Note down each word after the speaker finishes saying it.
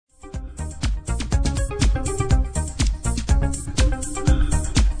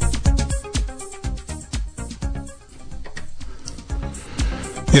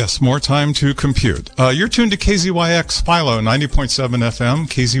Yes, more time to compute. You're tuned to KZYX Philo, 90.7 FM,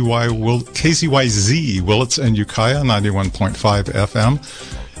 KZYZ Willits and Ukiah, 91.5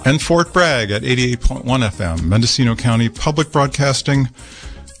 FM, and Fort Bragg at 88.1 FM. Mendocino County Public Broadcasting,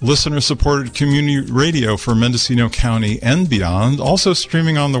 listener-supported community radio for Mendocino County and beyond. Also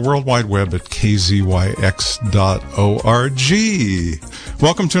streaming on the World Wide Web at kzyx.org.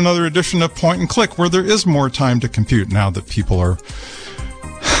 Welcome to another edition of Point and Click, where there is more time to compute now that people are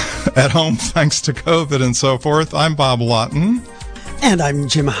at home thanks to COVID and so forth. I'm Bob Lawton. And I'm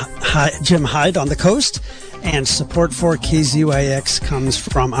Jim Hyde on the coast. And support for KZYX comes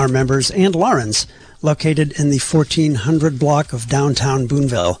from our members and Lawrence, located in the 1400 block of downtown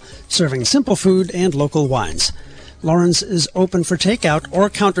Boonville, serving simple food and local wines. Lawrence is open for takeout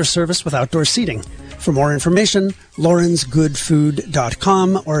or counter service with outdoor seating. For more information,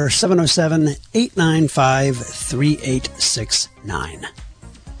 lawrencegoodfood.com or 707-895-3869.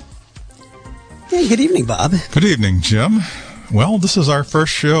 Hey, good evening, Bob. Good evening, Jim. Well, this is our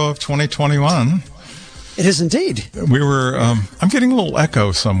first show of 2021. It is indeed. We were, I'm getting a little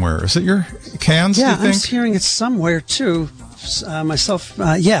echo somewhere. Is it your cans, Yeah, do you think? I'm hearing it somewhere, too, myself.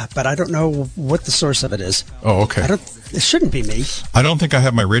 Yeah, but I don't know what the source of it is. Oh, okay. It shouldn't be me. I don't think I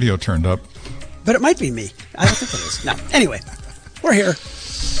have my radio turned up. But it might be me. I don't think it is. No. Anyway, we're here.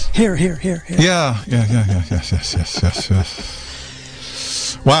 Here. Yeah. Yes.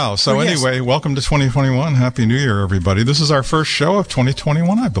 Wow. So anyway, welcome to 2021. Happy New Year, everybody. This is our first show of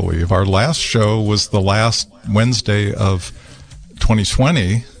 2021, I believe. Our last show was the last Wednesday of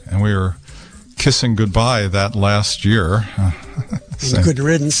 2020, and we were kissing goodbye that last year. Good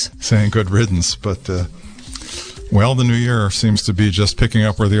riddance. Saying good riddance. But, well, the new year seems to be just picking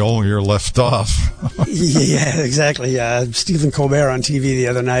up where the old year left off. Yeah, exactly. Stephen Colbert on TV the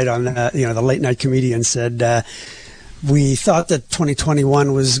other night on, the late night comedian said, we thought that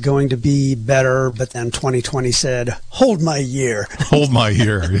 2021 was going to be better, but then 2020 said, hold my year. Hold my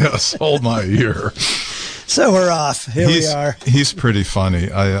year, yes, hold my year. So we're off. Here we are. He's pretty funny.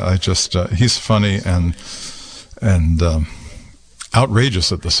 He's funny and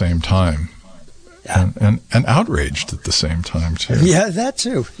outrageous at the same time. Yeah. And outraged at the same time, too. Yeah, that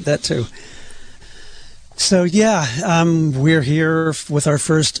too. So, we're here with our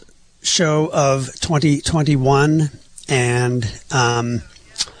first show of 2021. And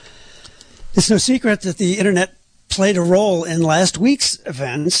it's no secret that the internet played a role in last week's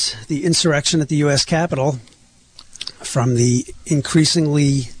events, the insurrection at the U.S. Capitol, from the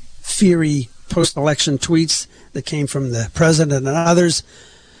increasingly fiery post-election tweets that came from the president and others,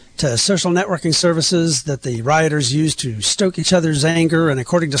 to social networking services that the rioters used to stoke each other's anger and,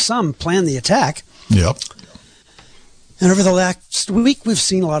 according to some, plan the attack. Yep. And over the last week, we've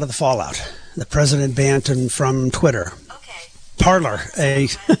seen a lot of the fallout. The president banned from Twitter. Parler,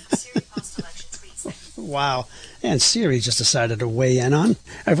 wow. And Siri just decided to weigh in on.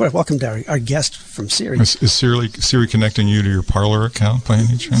 Welcome to our guest from Siri. Is Siri connecting you to your Parler account by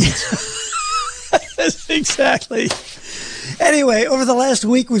any chance? Exactly. Anyway, over the last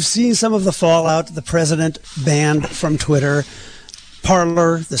week, we've seen some of the fallout. The president banned from Twitter.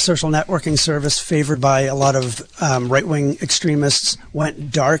 Parler, the social networking service favored by a lot of right-wing extremists,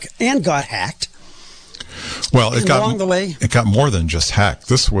 went dark and got hacked. Well, it got more than just hacked.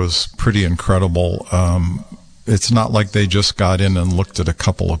 This was pretty incredible. It's not like they just got in and looked at a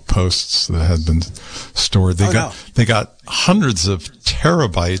couple of posts that had been stored. They got hundreds of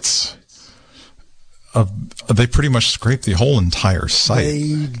terabytes they pretty much scraped the whole entire site. They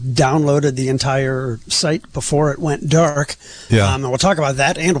downloaded the entire site before it went dark. Yeah. And we'll talk about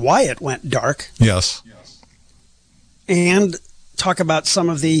that and why it went dark. Yes. And talk about some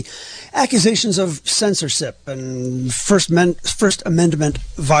of the accusations of censorship and First Amendment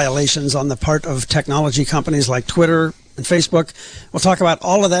violations on the part of technology companies like Twitter and Facebook. We'll talk about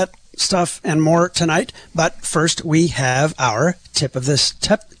all of that stuff and more tonight. But first, we have our tip of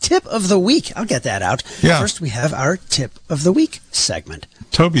the week. I'll get that out. Yeah. First, we have our tip of the week segment.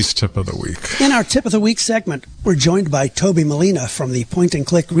 Toby's tip of the week. In our tip of the week segment, we're joined by Toby Molina from the Point and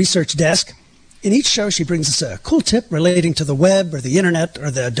Click Research Desk. In each show, she brings us a cool tip relating to the web or the internet or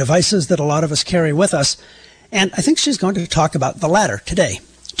the devices that a lot of us carry with us. And I think she's going to talk about the latter today.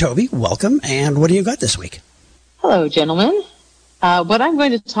 Toby, welcome. And what do you got this week? Hello, gentlemen. What I'm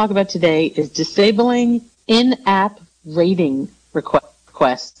going to talk about today is disabling in-app rating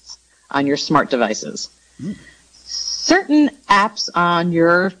requests on your smart devices. Certain apps on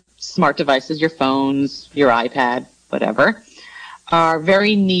your smart devices, your phones, your iPad, whatever, are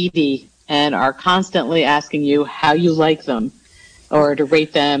very needy and are constantly asking you how you like them or to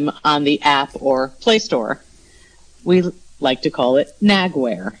rate them on the app or Play Store. We like to call it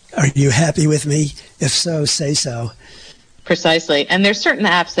nagware. Are you happy with me? If so, say so. Precisely. And there's certain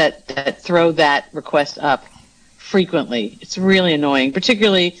apps that throw that request up frequently. It's really annoying,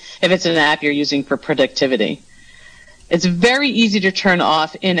 particularly if it's an app you're using for productivity. It's very easy to turn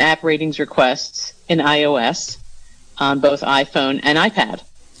off in-app ratings requests in iOS on both iPhone and iPad.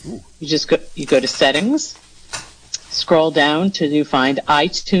 You go to Settings, scroll down till you find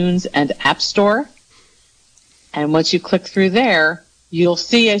iTunes and App Store, and once you click through there, you'll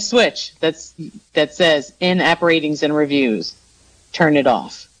see a switch that says in-app ratings and reviews. Turn it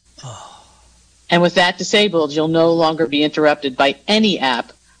off. Oh. And with that disabled, you'll no longer be interrupted by any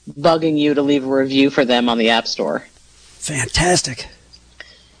app bugging you to leave a review for them on the App Store. Fantastic.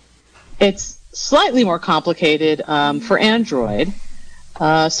 It's slightly more complicated for Android.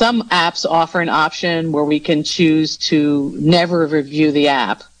 Some apps offer an option where we can choose to never review the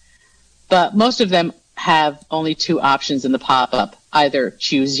app, but most of them have only two options in the pop-up. Either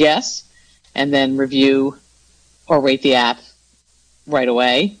choose yes and then review or rate the app right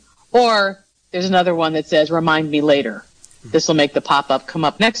away, or there's another one that says remind me later. This will make the pop-up come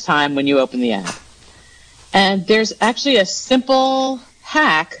up next time when you open the app. And there's actually a simple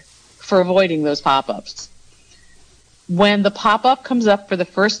hack for avoiding those pop-ups. When the pop-up comes up for the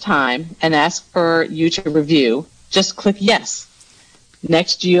first time and asks for you to review, just click yes.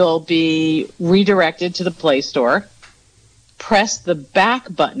 Next, you'll be redirected to the Play Store. Press the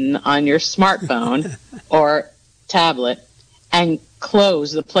back button on your smartphone or tablet and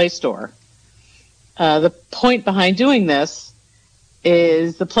close the Play Store. The point behind doing this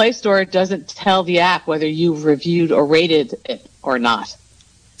is the Play Store doesn't tell the app whether you've reviewed or rated it or not.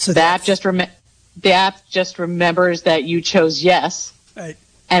 So the app just remembers that you chose yes, right,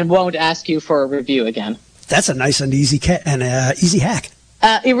 and won't ask you for a review again. That's a nice and easy easy hack.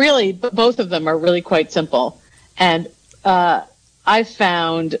 Both of them are really quite simple, and I've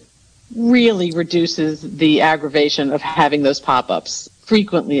found really reduces the aggravation of having those pop-ups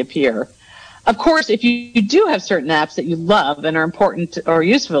frequently appear. Of course, if you do have certain apps that you love and are important or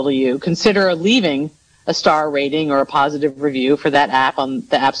useful to you, consider leaving a star rating or a positive review for that app on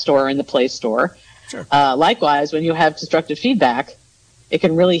the App Store or in the Play Store. Sure. Likewise, when you have constructive feedback, it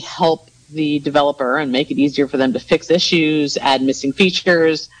can really help the developer and make it easier for them to fix issues, add missing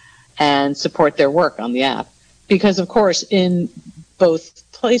features, and support their work on the app. Because, of course, in both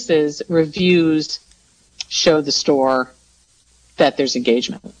places, reviews show the store that there's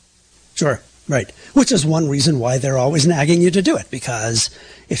engagement. Sure. Right. Which is one reason why they're always nagging you to do it, because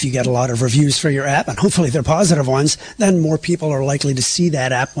if you get a lot of reviews for your app, and hopefully they're positive ones, then more people are likely to see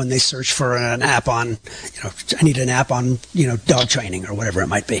that app when they search for an app on, I need an app on, dog training or whatever it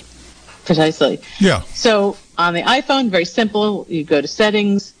might be. Precisely. Yeah. So on the iPhone, very simple. You go to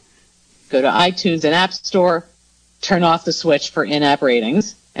Settings, go to iTunes and App Store, turn off the switch for in-app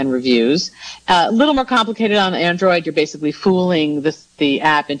ratings and reviews. A little more complicated on Android. You're basically fooling the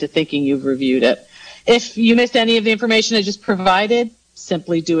app into thinking you've reviewed it. If you missed any of the information I just provided,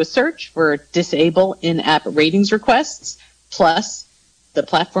 simply do a search for disable in-app ratings requests plus the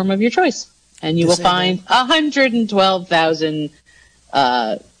platform of your choice, and you will find 112,000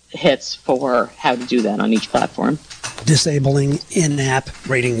 hits for how to do that on each platform. Disabling in-app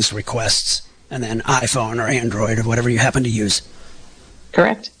ratings requests, and then iPhone or Android or whatever you happen to use.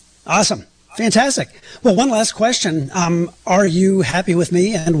 Correct. Awesome. Fantastic. Well, one last question. Are you happy with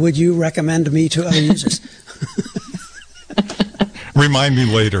me, and would you recommend me to other users? Remind me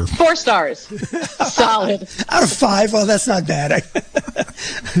later. 4 stars. Solid. Out of 5? Well, that's not bad.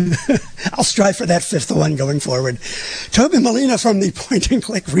 I'll strive for that 5th one going forward. Toby Molina from the Point and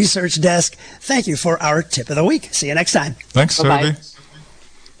Click Research Desk, thank you for our tip of the week. See you next time. Thanks, Toby.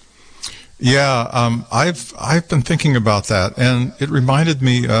 Yeah, I've been thinking about that, and it reminded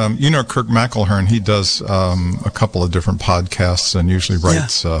me. Kirk McElhearn. He does a couple of different podcasts and usually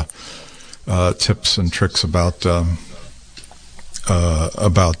writes tips and tricks about.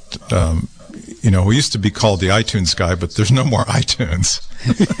 We used to be called the iTunes guy, but there's no more iTunes.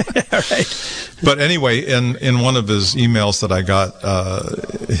 Right. But anyway, in one of his emails that I got,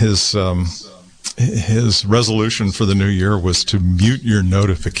 his resolution for the new year was to mute your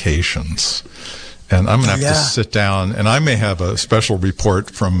notifications. And I'm going to have to sit down, and I may have a special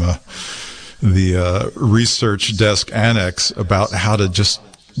report from the Research Desk Annex about how to just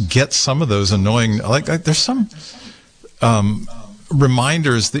get some of those annoying, like there's some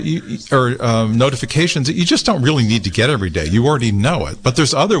reminders that or notifications that you just don't really need to get every day. You already know it. But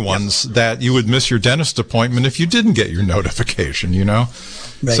there's other ones that you would miss your dentist appointment if you didn't get your notification,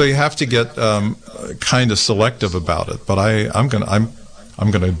 Right. So you have to get kind of selective about it. But I'm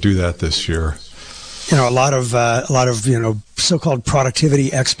gonna do that this year. a lot of so-called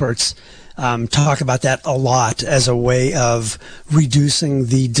productivity experts talk about that a lot as a way of reducing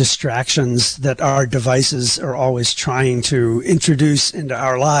the distractions that our devices are always trying to introduce into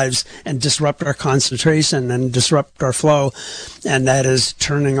our lives and disrupt our concentration and disrupt our flow. And that is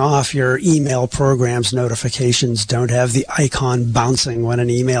turning off your email programs notifications. Don't have the icon bouncing when an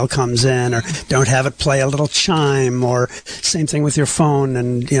email comes in, or don't have it play a little chime, or same thing with your phone,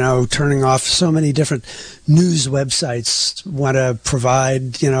 and, turning off so many different news websites want to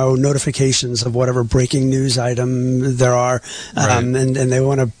provide, notifications of whatever breaking news item there are. Right. And they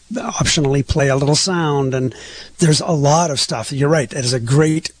want to optionally play a little sound. And there's a lot of stuff. You're right. It is a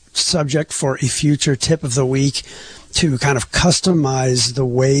great subject for a future tip of the week, to kind of customize the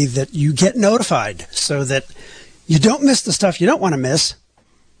way that you get notified so that you don't miss the stuff you don't want to miss,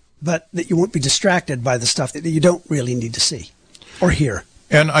 but that you won't be distracted by the stuff that you don't really need to see or hear.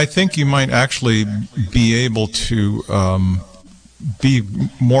 And I think you might actually be able to be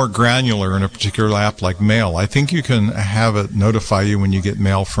more granular in a particular app like mail. I think you can have it notify you when you get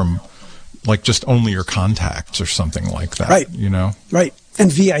mail from, like, just only your contacts or something like that. Right. Right. And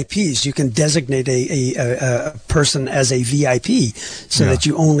VIPs, you can designate a person as a VIP so that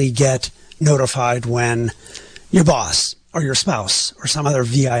you only get notified when your boss or your spouse or some other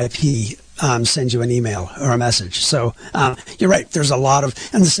VIP sends you an email or a message. So you're right. There's a lot of,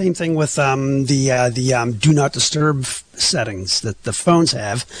 and the same thing with the do not disturb settings that the phones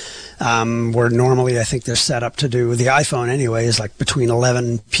have, where normally I think they're set up to do, the iPhone anyway is like between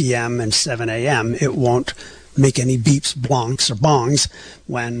 11 p.m. and 7 a.m. It won't make any beeps, blonks, or bongs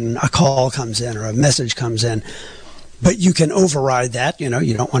when a call comes in or a message comes in. But you can override that. You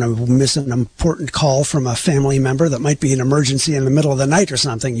don't want to miss an important call from a family member that might be an emergency in the middle of the night or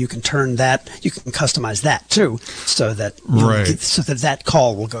something. You can turn that, you can customize that too, so that that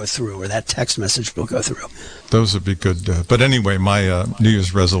call will go through, or that text message will go through. Those would be good. But anyway, my New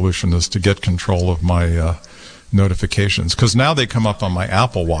Year's resolution is to get control of my notifications, because now they come up on my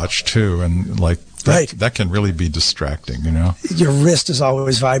Apple Watch too, and that can really be distracting, Your wrist is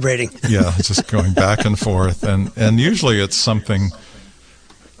always vibrating. Yeah, it's just going back and forth, and usually it's something,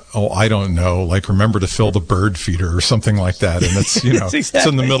 I don't know, like remember to fill the bird feeder or something like that, and it's Exactly. It's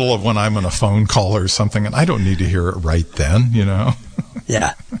in the middle of when I'm on a phone call or something, and I don't need to hear it right then,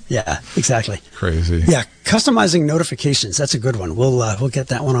 Yeah, exactly. Crazy. Yeah, customizing notifications, that's a good one. We'll get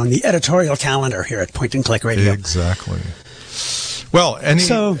that one on the editorial calendar here at Point and Click Radio. Exactly. Well,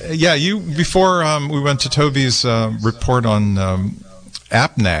 you before we went to Toby's report on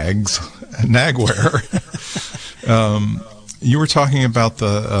app nagware, you were talking about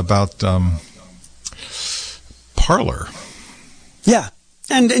Parler. Yeah,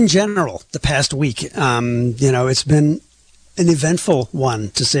 and in general, the past week, it's been an eventful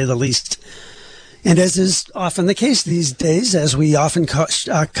one, to say the least. And as is often the case these days, as we often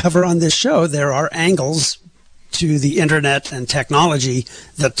cover on this show, there are angles to the internet and technology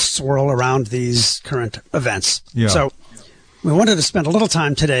that swirl around these current events. Yeah. So we wanted to spend a little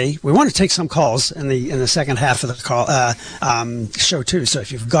time today. We want to take some calls in the second half of the show too. So if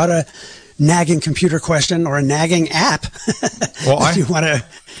you've got a nagging computer question or a nagging app that you want to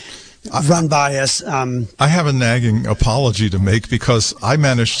run by us. I have a nagging apology to make, because I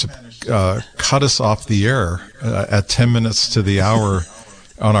managed to cut us off the air at 10 minutes to the hour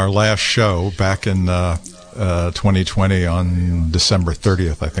on our last show back in 2020 on December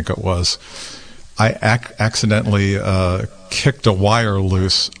 30th, I think it was. I accidentally kicked a wire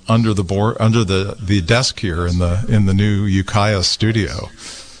loose under the desk here in the new Ukiah studio.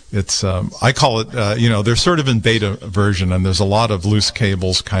 It's I call it they're sort of in beta version, and there's a lot of loose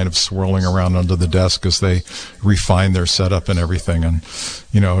cables kind of swirling around under the desk as they refine their setup and everything. And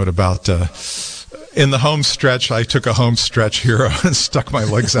at about in the home stretch, I took a home stretch hero and stuck my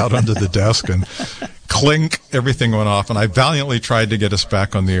legs out under the desk, and clink, everything went off. And I valiantly tried to get us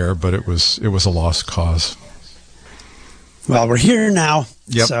back on the air, but it was a lost cause. Well, we're here now.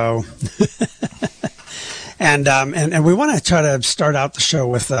 Yep. So. And we want to try to start out the show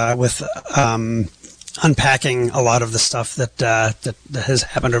with unpacking a lot of the stuff that has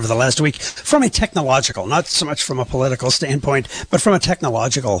happened over the last week from a technological, not so much from a political standpoint, but from a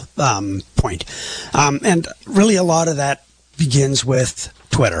technological point. And really, a lot of that begins with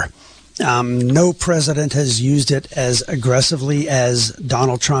Twitter. No president has used it as aggressively as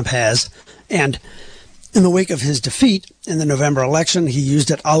Donald Trump has, and in the wake of his defeat in the November election, he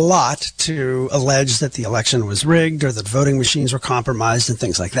used it a lot to allege that the election was rigged or that voting machines were compromised and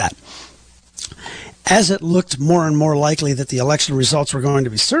things like that. As it looked more and more likely that the election results were going to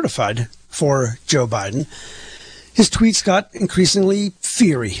be certified for Joe Biden, His tweets got increasingly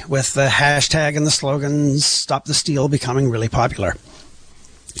fiery, with the hashtag and the slogan "Stop the Steal" becoming really popular.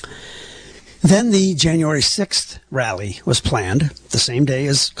 Then the January 6th rally was planned, the same day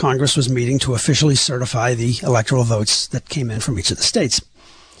as Congress was meeting to officially certify the electoral votes that came in from each of the states.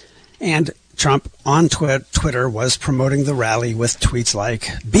 And Trump on Twitter was promoting the rally with tweets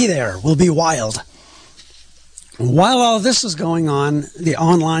like, "Be there, we'll be wild." While all this was going on, the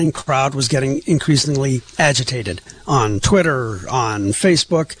online crowd was getting increasingly agitated on Twitter, on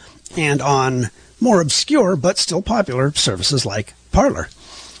Facebook, and on more obscure but still popular services like Parler.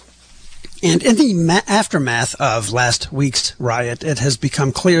 And in the aftermath of last week's riot, it has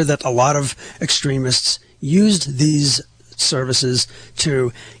become clear that a lot of extremists used these services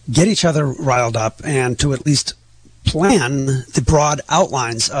to get each other riled up and to at least plan the broad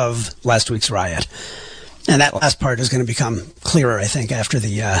outlines of last week's riot. And that last part is going to become clearer, I think, after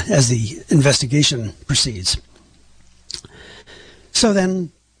as the investigation proceeds. So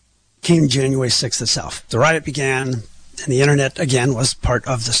then came January 6th itself. The riot began, and the internet, again, was part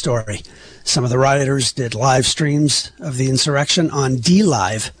of the story. Some of the rioters did live streams of the insurrection on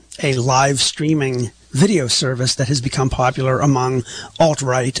DLive, a live streaming video service that has become popular among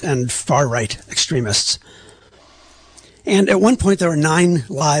alt-right and far-right extremists. And at one point, there were 9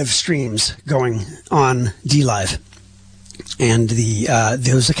 live streams going on DLive. And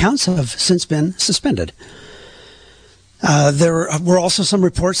those accounts have since been suspended. There were also some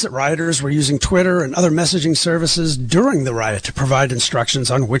reports that rioters were using Twitter and other messaging services during the riot to provide instructions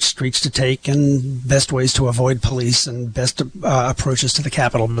on which streets to take and best ways to avoid police and best approaches to the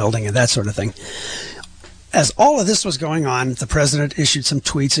Capitol building and that sort of thing. As all of this was going on, the president issued some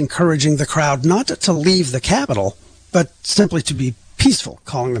tweets encouraging the crowd not to leave the Capitol, but simply to be peaceful,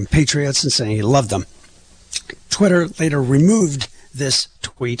 calling them patriots and saying he loved them. Twitter later removed this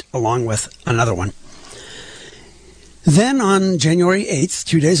tweet along with another one. Then on January 8th,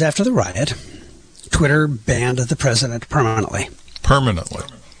 2 days after the riot, Twitter banned the president permanently. Permanently.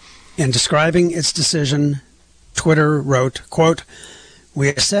 In describing its decision, Twitter wrote, quote, "We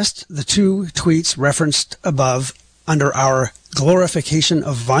assessed the 2 tweets referenced above under our glorification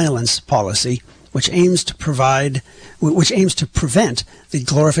of violence policy, which aims to prevent the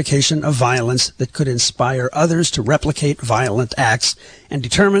glorification of violence that could inspire others to replicate violent acts, and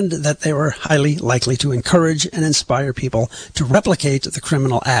determined that they were highly likely to encourage and inspire people to replicate the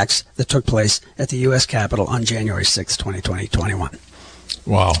criminal acts that took place at the U.S. Capitol on January 6, 2021.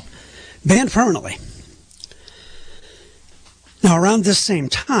 Wow. Banned permanently. Now, around this same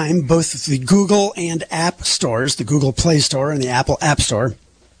time, both the Google and App stores, the Google Play Store and the Apple App Store,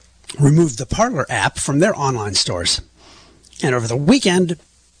 removed the Parler app from their online stores. And over the weekend,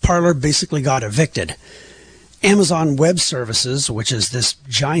 Parler basically got evicted. Amazon Web Services, which is this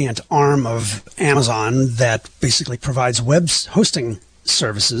giant arm of Amazon that basically provides web hosting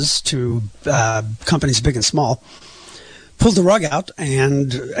services to companies big and small, pulled the rug out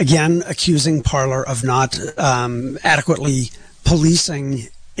and again accusing Parler of not adequately policing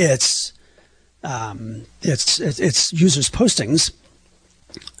its users' postings,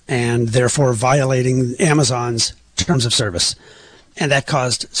 and therefore violating Amazon's terms of service. And that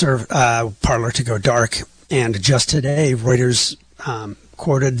caused Parler to go dark. And just today, Reuters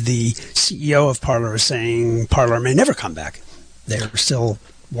quoted the CEO of Parler as saying Parler may never come back. They're still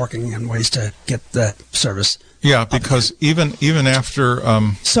working on ways to get the service. Yeah, because even after...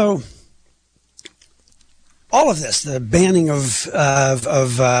 So all of this, the banning of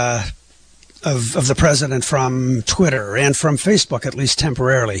the president from Twitter and from Facebook, at least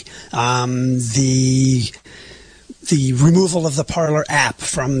temporarily, the removal of the Parler app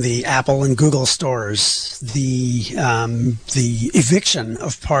from the Apple and Google stores, the eviction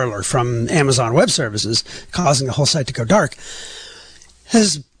of Parler from Amazon Web Services, causing the whole site to go dark,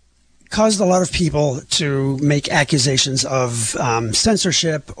 has caused a lot of people to make accusations of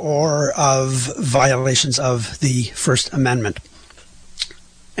censorship or of violations of the First Amendment.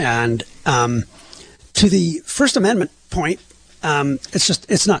 And to the First Amendment point,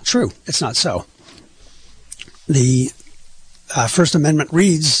 it's not true. It's not so. The First Amendment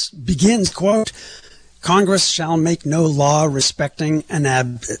begins, quote, Congress shall make no law respecting an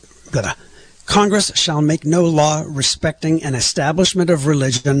establishment of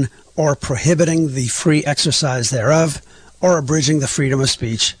religion or prohibiting the free exercise thereof or abridging the freedom of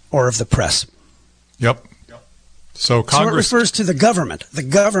speech or of the press. Yep. So Congress... So it refers to the government. The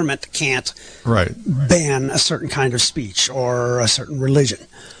government can't right. ban a certain kind of speech or a certain religion.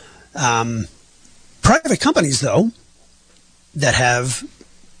 Private companies, though, that have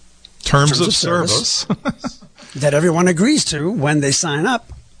terms of service that everyone agrees to when they sign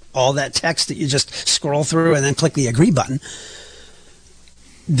up, all that text that you just scroll through and then click the agree button.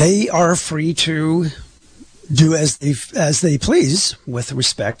 They are free to do as they please with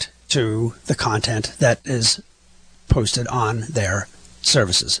respect to the content that is posted on their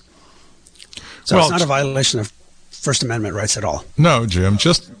services. So it's not a violation of First Amendment rights at all. No, Jim.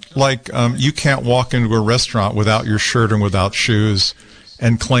 Just like you can't walk into a restaurant without your shirt and without shoes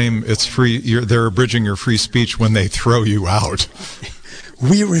and claim it's free. They're abridging your free speech when they throw you out.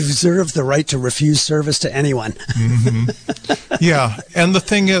 We reserve the right to refuse service to anyone. Mm-hmm. Yeah, and the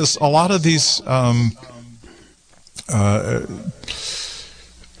thing is, a lot of these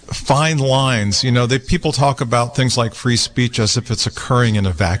fine lines, people talk about things like free speech as if it's occurring in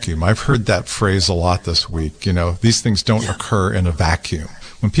a vacuum. I've heard that phrase a lot this week. These things don't occur in a vacuum.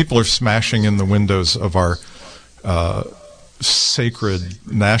 When people are smashing in the windows of our sacred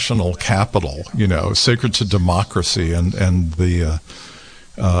national capital, sacred to democracy and the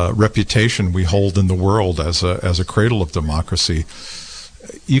reputation we hold in the world as a cradle of democracy,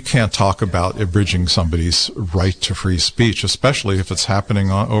 you can't talk about abridging somebody's right to free speech, especially if it's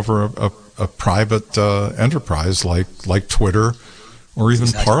happening over a private enterprise like Twitter or even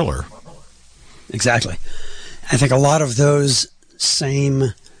Parler. Exactly. I think a lot of those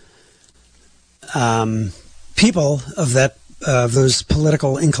same people of those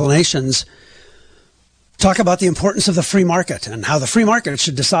political inclinations talk about the importance of the free market and how the free market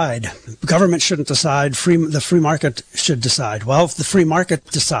should decide. Government shouldn't decide. The free market should decide. Well, if the free market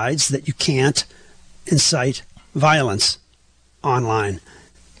decides that you can't incite violence online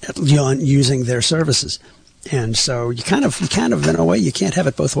using their services, and so you kind of in a way you can't have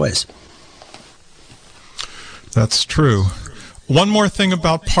it both ways. That's true. One more thing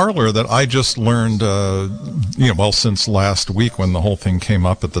about Parler that I just learned, since last week when the whole thing came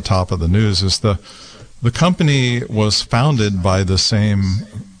up at the top of the news, is the company was founded by the same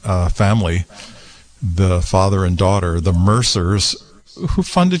family, the father and daughter, the Mercers, who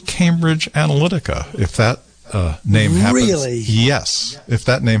funded Cambridge Analytica. If that name happens, really? Yes, if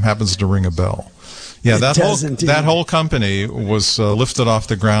that name happens to ring a bell, yeah, that whole company was lifted off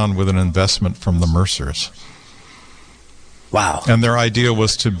the ground with an investment from the Mercers. Wow. And their idea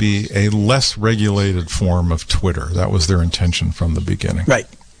was to be a less regulated form of Twitter. That was their intention from the beginning. Right.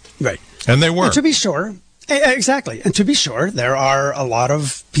 And they were. And to be sure, exactly. And to be sure, there are a lot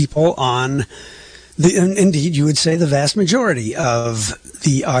of people on indeed, you would say the vast majority of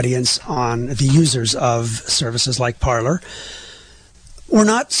the audience on the users of services like Parler. We're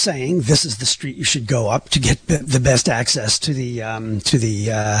not saying this is the street you should go up to get the best access to the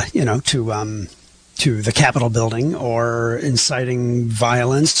Capitol building, or inciting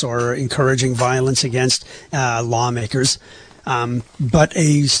violence or encouraging violence against lawmakers, but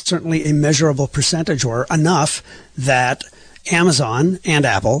certainly a measurable percentage, or enough that Amazon and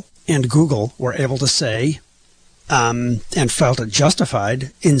Apple and Google were able to say and felt it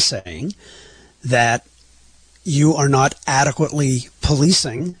justified in saying that you are not adequately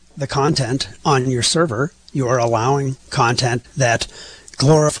policing the content on your server. You are allowing content that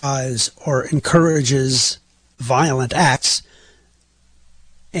glorifies or encourages violent acts,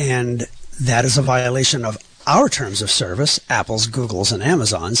 and that is a violation of our terms of service, Apple's, Google's, and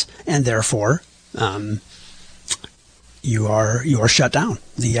Amazon's, and therefore you are shut down.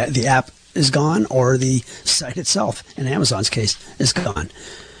 The app is gone, or the site itself, in Amazon's case, is gone.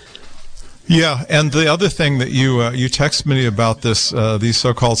 Yeah, and the other thing that you texted me about this, these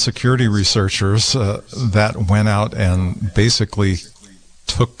so-called security researchers that went out and basically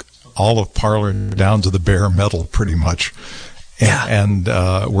took all of Parler down to the bare metal, pretty much, and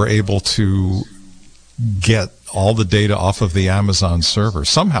were able to get all the data off of the Amazon server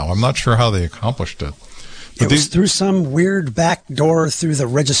somehow. I'm not sure how they accomplished it. It was through some weird back door through the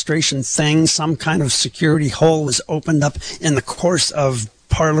registration thing. Some kind of security hole was opened up in the course of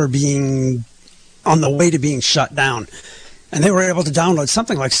Parler being on the way to being shut down. And they were able to download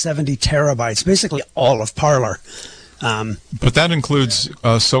something like 70 terabytes, basically all of Parler. But that includes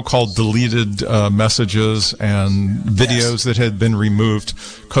so-called deleted messages and videos that had been removed.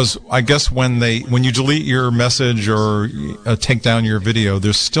 Because I guess when you delete your message or take down your video,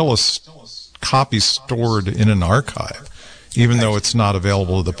 there's still a copy stored in an archive, even though it's not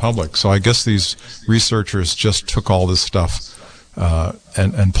available to the public. So I guess these researchers just took all this stuff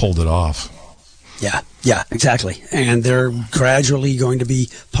and pulled it off. Yeah, exactly. And they're gradually going to be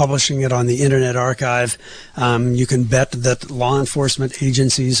publishing it on the Internet Archive. You can bet that law enforcement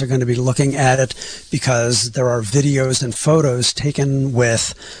agencies are going to be looking at it, because there are videos and photos taken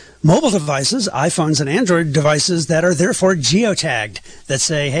with mobile devices, iPhones and Android devices that are therefore geotagged, that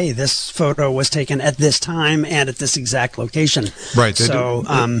say, hey, this photo was taken at this time and at this exact location. Right. So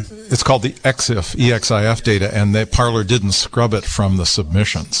it's called the EXIF data, and Parler didn't scrub it from the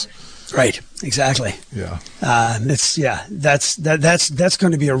submissions. Right. Exactly. Yeah. That's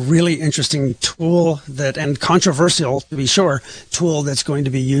going to be a really interesting tool and controversial, to be sure, tool that's going to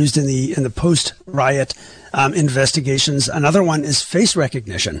be used in the post riot investigations. Another one is face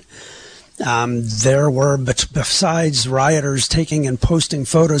recognition. There were, besides rioters taking and posting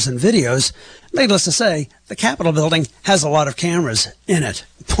photos and videos, needless to say, the Capitol building has a lot of cameras in it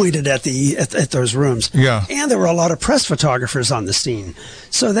pointed at those rooms. Yeah. And there were a lot of press photographers on the scene.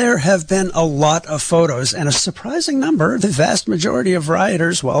 So there have been a lot of photos, and a surprising number, the vast majority of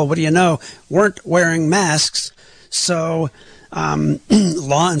rioters, well, what do you know, weren't wearing masks. So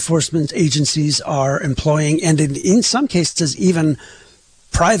law enforcement agencies are employing, and in some cases even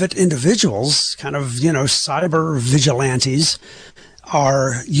private individuals, kind of, cyber vigilantes,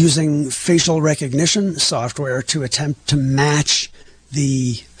 are using facial recognition software to attempt to match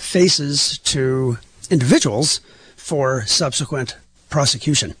the faces to individuals for subsequent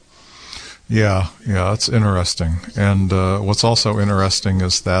prosecution. Yeah, it's interesting. And what's also interesting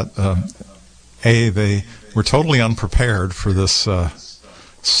is that, they were totally unprepared for this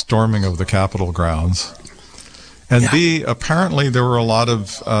storming of the Capitol grounds. And B, apparently there were a lot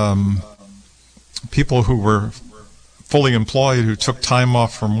of people who were fully employed who took time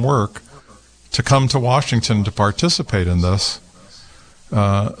off from work to come to Washington to participate in this,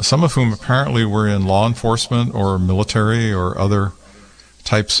 some of whom apparently were in law enforcement or military or other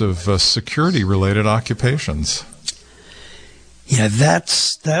types of security-related occupations. Yeah,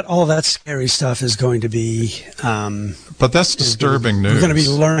 all that scary stuff is going to be. But that's disturbing news. We're going to be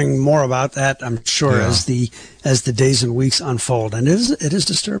learning more about that, I'm sure, as the days and weeks unfold, and it is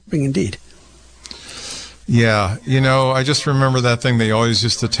disturbing indeed. Yeah, I just remember that thing they always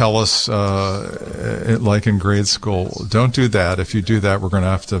used to tell us, like in grade school, don't do that. If you do that, we're going to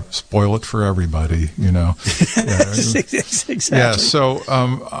have to spoil it for everybody, Exactly. Yeah, so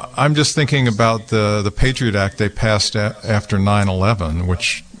I'm just thinking about the Patriot Act they passed after 9/11,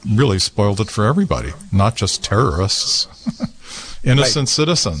 which really spoiled it for everybody, not just terrorists, innocent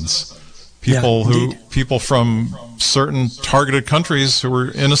citizens. People from certain targeted countries who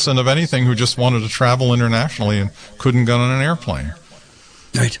were innocent of anything, who just wanted to travel internationally and couldn't get on an airplane.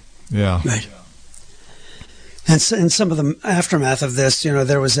 Right. Yeah. Right. And some of the aftermath of this,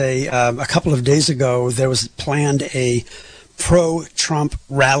 there was a couple of days ago, there was planned a pro-Trump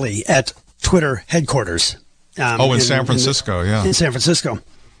rally at Twitter headquarters. In San Francisco, In San Francisco.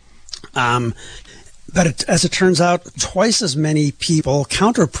 But as it turns out, twice as many people,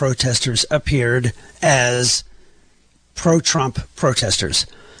 counter-protesters, appeared as pro-Trump protesters.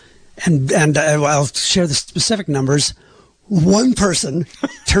 And I'll share the specific numbers. One person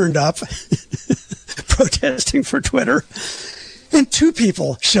turned up protesting for Twitter, and two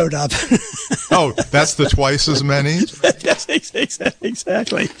people showed up. Oh, that's the twice as many? Yes,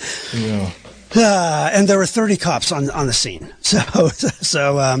 exactly. Yeah. And there were 30 cops on the scene.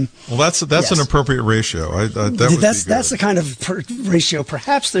 Well, that's an appropriate ratio. That's the kind of ratio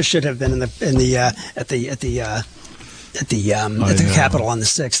perhaps there should have been at the Capitol on the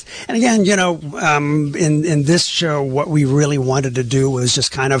 6th. And again, in this show, what we really wanted to do was just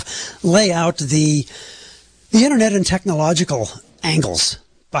kind of lay out the internet and technological angles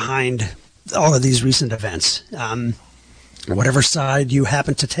behind all of these recent events. Whatever side you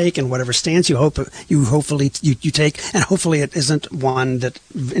happen to take and whatever stance you hopefully take, and hopefully it isn't one that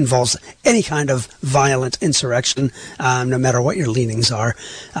involves any kind of violent insurrection, no matter what your leanings are.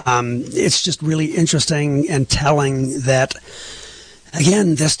 It's just really interesting and telling that,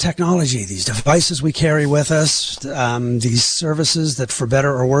 again, this technology, these devices we carry with us, these services that for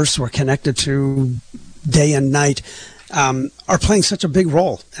better or worse we're connected to day and night, are playing such a big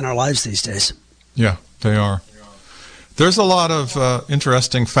role in our lives these days. Yeah, they are. There's a lot of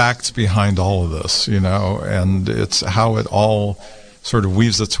interesting facts behind all of this, and it's how it all sort of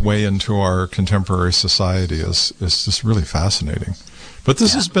weaves its way into our contemporary society is just really fascinating. But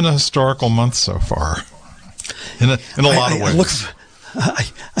this has been a historical month so far, in a lot of ways.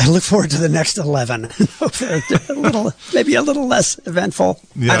 I look forward to the next 11. Maybe a little less eventful.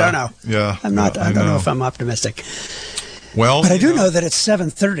 Yeah, I don't know. Yeah, I don't know if I'm optimistic. Well, but I do know that it's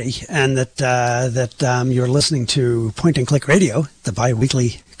 7:30, and that you're listening to Point and Click Radio, the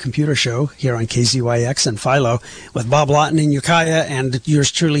bi-weekly computer show here on KZYX and Philo, with Bob Lawton and Ukiah, and yours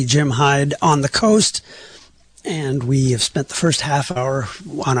truly, Jim Hyde, on the coast. And we have spent the first half hour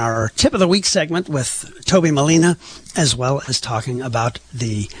on our Tip of the Week segment with Toby Molina, as well as talking about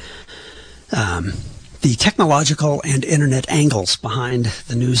the technological and internet angles behind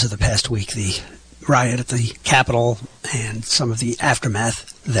the news of the past week, the riot at the Capitol and some of the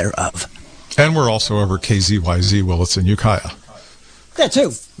aftermath thereof. And we're also over KZYZ Willits in Ukiah. That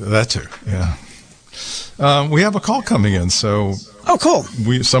too. That too, yeah. We have a call coming in, so... Oh, cool.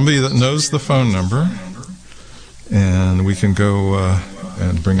 Somebody that knows the phone number, and we can go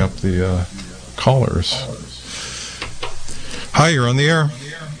and bring up the callers. Hi, you're on the air.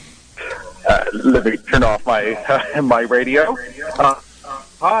 Let me turn off my my radio.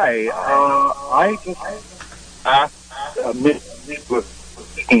 Hi, I just asked was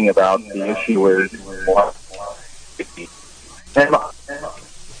thinking about the issue with and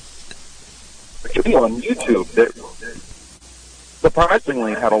on YouTube that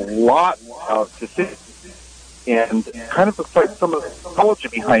surprisingly had a lot to say and kind of like some of the psychology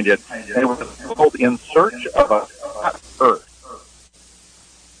behind it. And it was called In Search of a Flat Earth.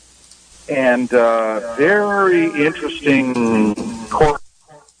 And very interesting course,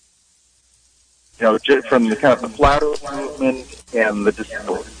 from the kind of the flat Earth movement and the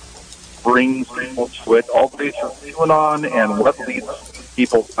discourse brings people to it, all the way through QAnon and what leads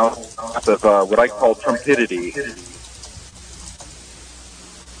people out of what I call Trumpidity.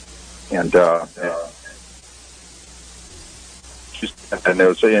 And it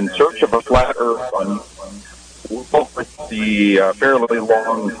was In Search of a Flat Earth on the fairly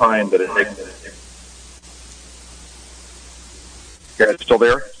long time that it takes. You guys still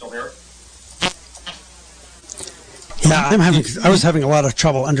there? Yeah, I was having a lot of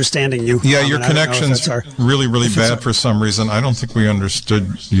trouble understanding you. Yeah, your connection's really, really bad for some reason. I don't think we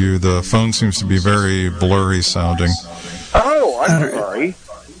understood you. The phone seems to be very blurry sounding. Oh, I'm sorry.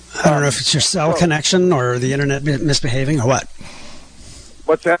 I don't know if it's your cell connection or the internet misbehaving or what.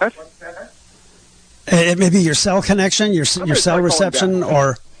 What's that? It may be your cell connection, your cell reception,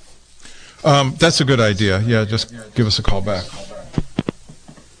 or... That's a good idea. Yeah, just give us a call back.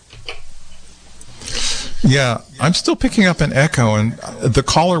 Yeah, I'm still picking up an echo, and the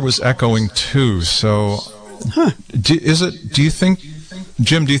caller was echoing too. So, do you think,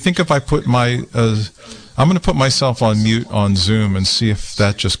 Jim? Do you think if I put I'm going to put myself on mute on Zoom and see if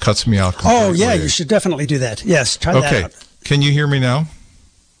that just cuts me out completely? Oh yeah, you should definitely do that. Yes, try that out. Okay, can you hear me now?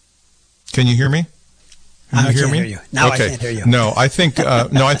 Can you hear me? I can't hear you. Now I can't hear you. No, I think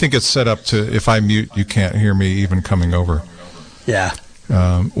I think it's set up to if I mute, you can't hear me even coming over. Yeah.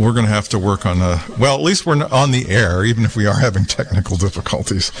 We're going to have to work on well, at least we're on the air, even if we are having technical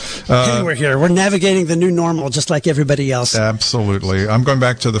difficulties. Hey, we're here. We're navigating the new normal just like everybody else. Absolutely. I'm going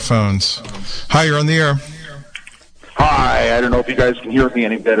back to the phones. Hi, you're on the air. Hi, I don't know if you guys can hear me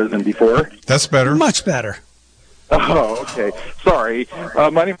any better than before. That's better. Much better. Oh, okay. Sorry.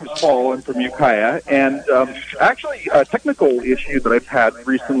 My name is Paul. I'm from Ukiah. And actually, a technical issue that I've had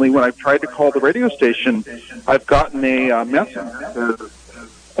recently when I've tried to call the radio station, I've gotten a message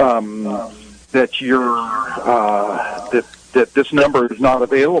that that this number is not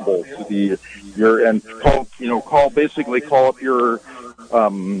available to call up your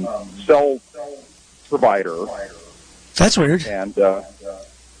cell provider. That's weird. And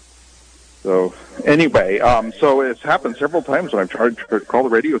so anyway, so it's happened several times when I've tried to call the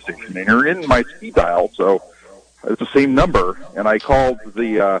radio station, and you're in my speed dial, so it's the same number. And I called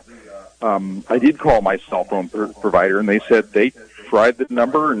I did call my cell phone provider, and they said they tried the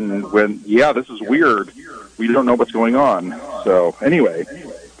number and went, yeah, this is weird. We don't know what's going on. So anyway.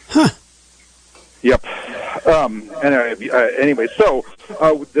 Huh. Yep. Anyway, so what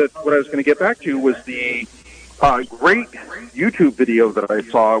I was going to get back to was the great YouTube video that I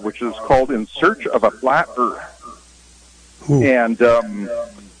saw, which is called In Search of a Flat Earth. Ooh.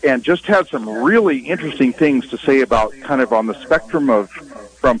 And just had some really interesting things to say about kind of on the spectrum of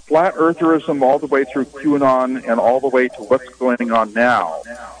from flat eartherism all the way through QAnon and all the way to what's going on now.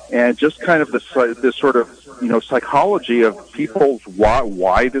 And just kind of this sort of, psychology of people's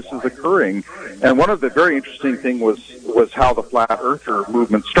why this is occurring. And one of the very interesting thing was how the flat earther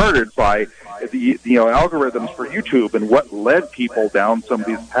movement started by the algorithms for YouTube and what led people down some of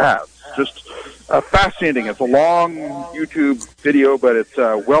these paths. Just fascinating. It's a long YouTube video, but it's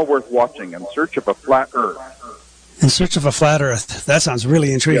well worth watching. In Search of a Flat Earth. In Search of a Flat Earth. That sounds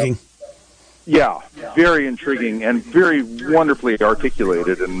really intriguing. Yeah, very intriguing and very wonderfully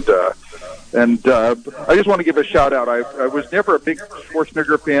articulated. And I just want to give a shout out. I was never a big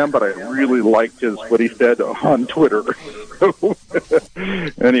Schwarzenegger fan, but I really liked what he said on Twitter.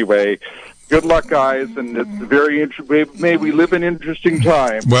 Anyway, good luck, guys, and it's very may we live in interesting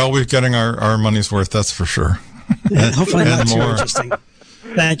times. Well, we're getting our money's worth, that's for sure. Hopefully not too interesting.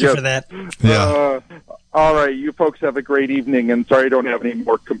 Thank you for that. Yeah. All right, you folks have a great evening, and sorry I don't have any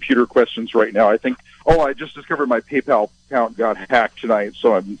more computer questions right now. I just discovered my PayPal account got hacked tonight,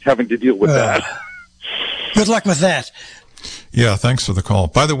 so I'm having to deal with that. Good luck with that. Yeah, thanks for the call.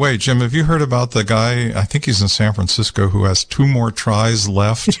 By the way, Jim, have you heard about the guy, I think he's in San Francisco, who has 2 more tries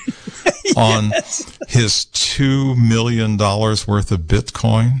left on his $2 million worth of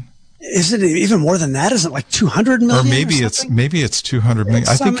Bitcoin? Is it even more than that? Is it like 200 million? Or maybe it's 200 million.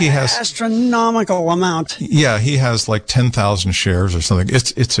 I think he has astronomical amount. Yeah, he has like 10,000 shares or something.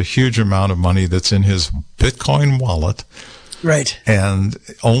 It's a huge amount of money that's in his Bitcoin wallet. Right. And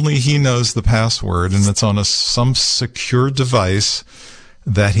only he knows the password, and it's on some secure device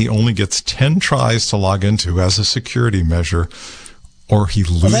that he only gets 10 tries to log into as a security measure, or he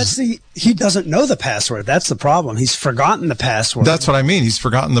loses. Well, he doesn't know the password. That's the problem. He's forgotten the password. That's what I mean. He's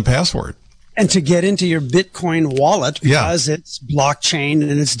forgotten the password. And to get into your Bitcoin wallet, because it's blockchain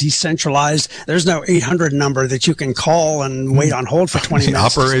and it's decentralized, there's no 800 number that you can call and wait on hold for 20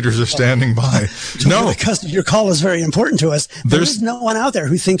 minutes. Operators are standing by. No. Because your call is very important to us. There's no one out there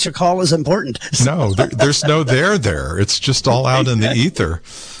who thinks your call is important. No, there's no there. It's just all out in the ether.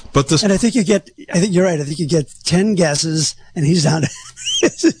 And I think you're right. I think you get 10 guesses, and he's down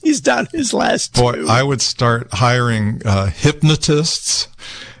his last 2. Boy, I would start hiring hypnotists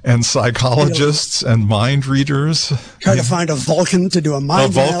and psychologists and mind readers. Try to find a Vulcan to do a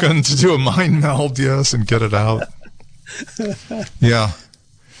mind meld. To do a mind meld, yes, and get it out. Yeah.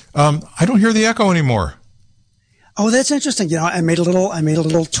 I don't hear the echo anymore. Oh, that's interesting. I made a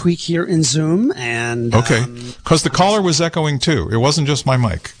little tweak here in Zoom, and okay, because the caller was echoing too. It wasn't just my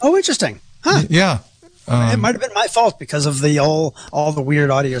mic. Oh, interesting. Huh? Yeah. It might have been my fault because of all the weird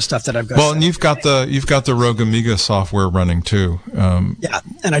audio stuff that I've got. Well, and you've got the Rogue Amiga software running too. Yeah,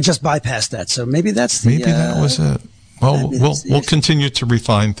 and I just bypassed that, so maybe that was it. Well, we'll continue to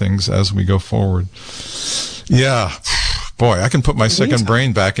refine things as we go forward. Yeah. Boy, I can put my second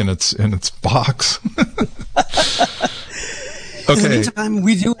brain back in its box. Okay. In the meantime,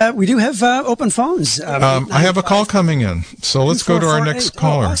 we do have open phones. I have a call coming in, so let's go to our next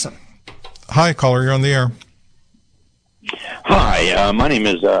caller. Oh, awesome. Hi, caller, you're on the air. Hi, my name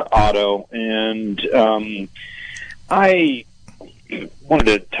is Otto, and I wanted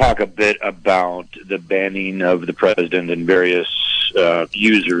to talk a bit about the banning of the president and various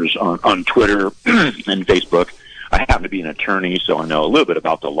users on Twitter and Facebook. I happen to be an attorney, so I know a little bit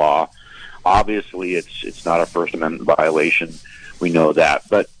about the law. Obviously, it's not a First Amendment violation. We know that.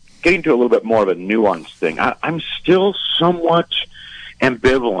 But getting to a little bit more of a nuanced thing, I'm still somewhat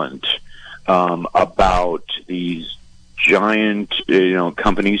ambivalent about these giant,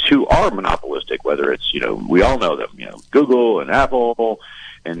 companies who are monopolistic, whether it's, we all know them, Google and Apple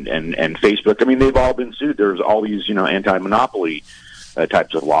and Facebook. I mean, they've all been sued. There's all these, anti-monopoly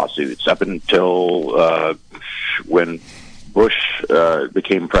types of lawsuits up until when Bush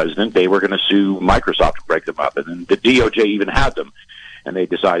became president. They were going to sue Microsoft to break them up, and then the DOJ even had them, and they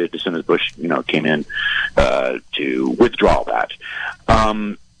decided as soon as Bush came in to withdraw that.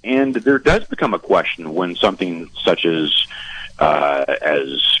 And there does become a question when something such as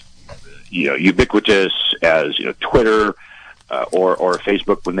ubiquitous as Twitter or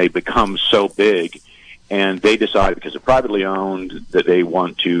Facebook, when they become so big and they decide, because they're privately owned, that they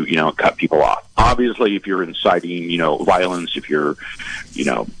want to cut people off. Obviously, if you're inciting violence, if you're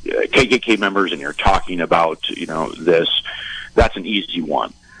KKK members and you're talking about this, that's an easy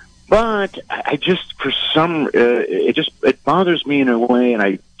one. But I just, for some, it bothers me in a way, and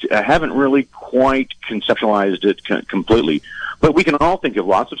I haven't really quite conceptualized it completely. But we can all think of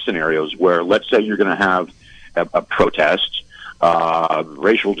lots of scenarios where, let's say you're going to have a protest,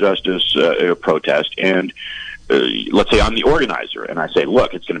 racial justice protest, and let's say I'm the organizer, and I say,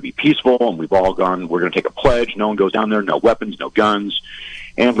 look, it's going to be peaceful, and we're going to take a pledge, no one goes down there, no weapons, no guns,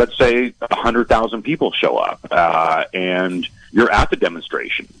 and let's say 100,000 people show up, and you're at the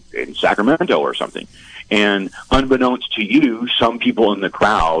demonstration in Sacramento or something, and unbeknownst to you, some people in the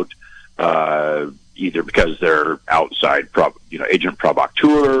crowd, either because they're outside, agent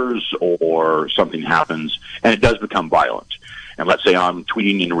provocateurs, or something happens, and it does become violent. And let's say I'm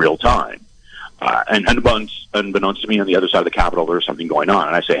tweeting in real time, and unbeknownst to me on the other side of the Capitol, there's something going on,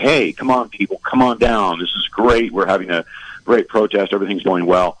 and I say, hey, come on, people, come on down. This is great. We're having a great protest. Everything's going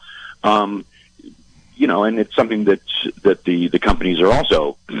well. And it's something that the companies are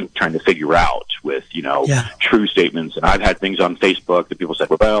also trying to figure out with, true statements. And I've had things on Facebook that people said,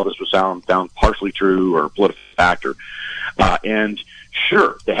 well, this was found partially true or political factor. And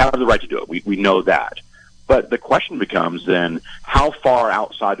sure, they have the right to do it. We know that. But the question becomes then, how far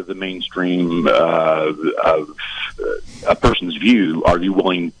outside of the mainstream of a person's view are you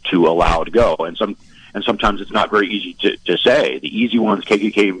willing to allow to go? And sometimes it's not very easy to say. The easy ones,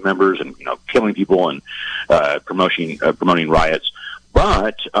 KKK members, and killing people and promoting riots.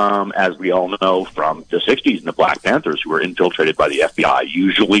 But as we all know from the '60s and the Black Panthers, who were infiltrated by the FBI,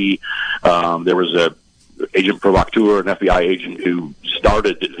 usually there was a agent provocateur, an FBI agent who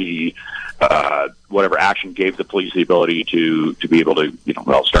started the whatever action gave the police the ability to be able to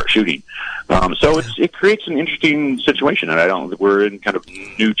start shooting. So it creates an interesting situation, and we're in kind of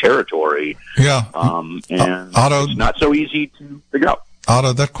new territory. Yeah, and Otto, it's not so easy to figure out.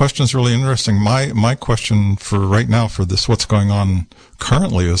 Otto, that question is really interesting. My question for right now for this, what's going on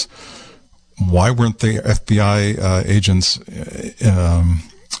currently, is why weren't the FBI agents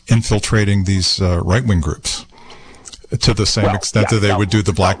infiltrating these right-wing groups to the same extent that they would do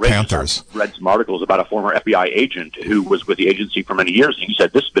the Black Panthers? I read some articles about a former FBI agent who was with the agency for many years, and he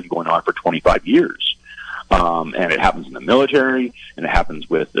said this has been going on for 25 years. And it happens in the military, and it happens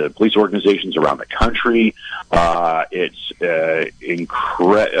with the police organizations around the country. It's they've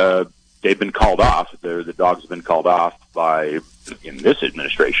been called off. The dogs have been called off in this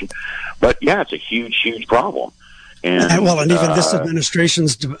administration. But yeah, it's a huge, huge problem. And even this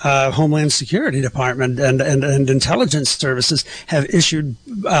administration's Homeland Security Department and intelligence services have issued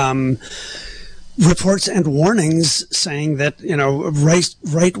reports and warnings saying that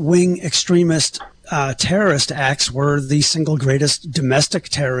right-wing extremist terrorist acts were the single greatest domestic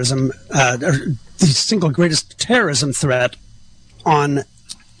terrorism, or the single greatest terrorism threat in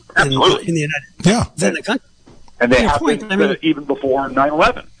the United in the country. And they happened even before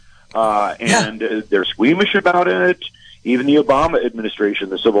 9/11. They're squeamish about it. Even the Obama administration,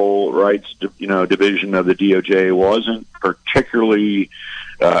 the civil rights, division of the DOJ, wasn't particularly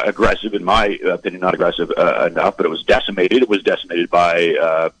aggressive, in my opinion, not aggressive enough, but it was decimated. It was decimated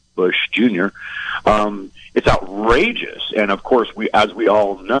by Bush Jr. It's outrageous, and of course, as we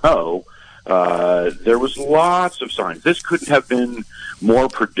all know, there was lots of signs. This couldn't have been more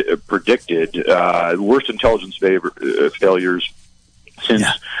predicted. Worst intelligence failures since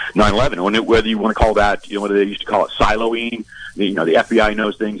 9/11. Whether you want to call that, what they used to call it, siloing. The FBI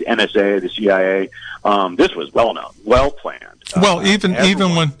knows things, NSA, the CIA. This was well known, well planned. Well, even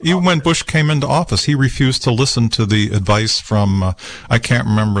when Bush came into office, he refused to listen to the advice from I can't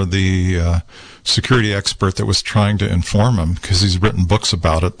remember the security expert that was trying to inform him, because he's written books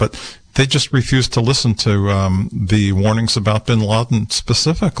about it. But they just refused to listen to the warnings about Bin Laden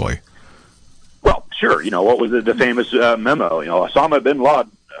specifically. Well, sure. What was the famous memo? Osama bin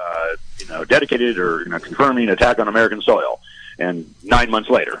Laden, dedicated or confirming attack on American soil, and 9 months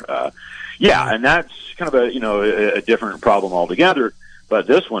later. And that's kind of a different problem altogether. But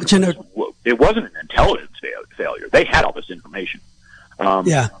this one, it wasn't an intelligence failure. They had all this information.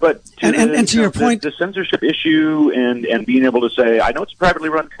 But to your point, the censorship issue and being able to say, I know it's a privately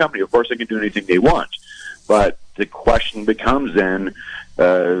run company. Of course, they can do anything they want. But the question becomes then,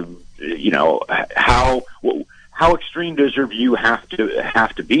 how extreme does your view have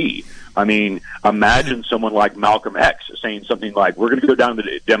to be? I mean, imagine someone like Malcolm X saying something like, we're going to go down to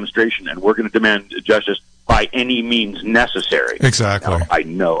the demonstration and we're going to demand justice by any means necessary. Exactly. Now, I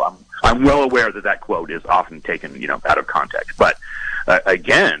know. I'm well aware that quote is often taken, out of context. But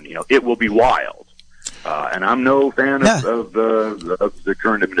again, it will be wild. And I'm no fan of the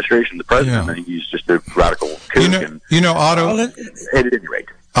current administration, the president. I think he's just a radical kook. Otto, at any rate.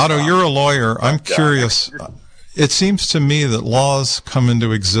 Otto, you're a lawyer. I'm curious. It seems to me that laws come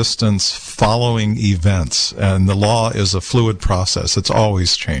into existence following events, and the law is a fluid process. It's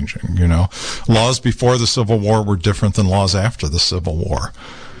always changing, Laws before the Civil War were different than laws after the Civil War.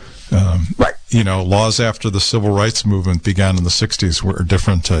 Right. Laws after the Civil Rights Movement began in the 60s were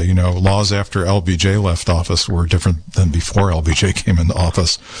different. Laws after LBJ left office were different than before LBJ came into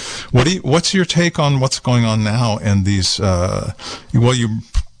office. What's your take on what's going on now? And these, you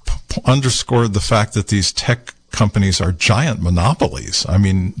underscored the fact that these tech companies are giant monopolies. I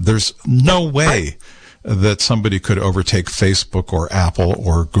mean, there's no way that somebody could overtake Facebook or Apple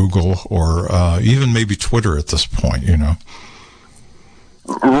or Google or even maybe Twitter at this point,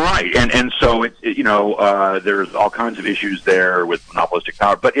 Right, and so there's all kinds of issues there with monopolistic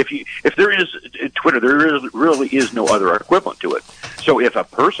power. But if there is Twitter, really is no other equivalent to it. So if a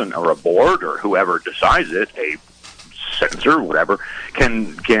person or a board or whoever decides it, a censor or whatever,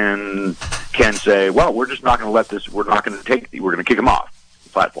 can say, well, we're just not going to let this. We're going to kick them off the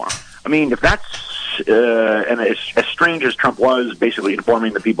platform. I mean, if that's and as strange as Trump was, basically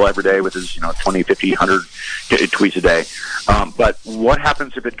informing the people every day with his 20, 50, 100 tweets a day. But what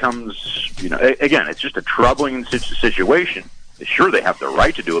happens if it comes? Again, it's just a troubling situation. Sure, they have the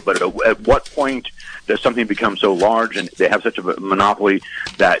right to do it, but at what point does something become so large and they have such a monopoly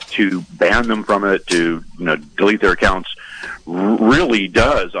that to ban them from it, to delete their accounts, really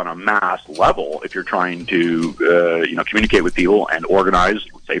does on a mass level, if you're trying to communicate with people and organize,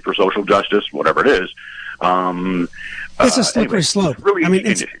 say, for social justice, whatever it is. It's a slippery slope. Really, I mean,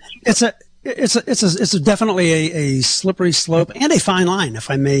 it's definitely a slippery slope and a fine line,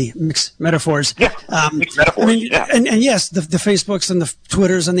 if I may mix metaphors. Yeah, mix metaphors. I mean, and yes, the Facebooks and the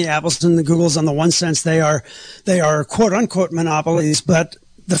Twitters and the Apples and the Googles, in the one sense, they are quote unquote monopolies, but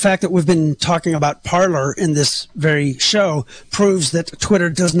the fact that we've been talking about Parler in this very show proves that Twitter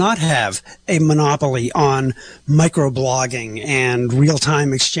does not have a monopoly on microblogging and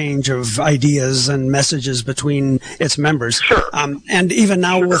real-time exchange of ideas and messages between its members. Sure. And even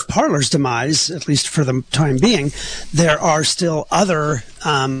now with Parler's demise, at least for the time being, there are still other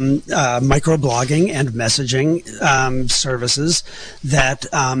microblogging and messaging services that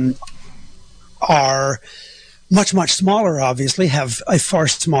are much, much smaller, obviously, have a far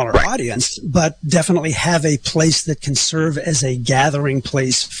smaller audience, but definitely have a place that can serve as a gathering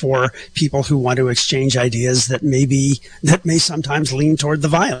place for people who want to exchange ideas that may sometimes lean toward the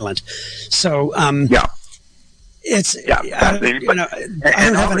violent. So, I don't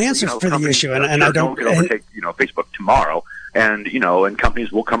have an answer for the issue, and I don't. Could overtake, Facebook tomorrow, and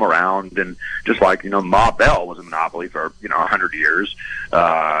companies will come around, and just like Ma Bell was a monopoly for 100 years,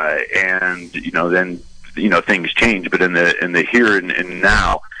 and then things change, but in the here and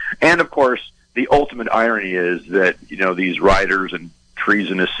now, and of course, the ultimate irony is that these writers and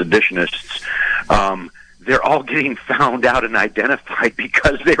treasonous seditionists, they're all getting found out and identified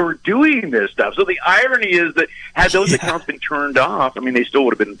because they were doing this stuff. So the irony is that had those accounts been turned off, I mean, they still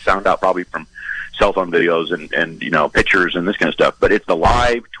would have been found out probably from cell phone videos and pictures and this kind of stuff. But it's the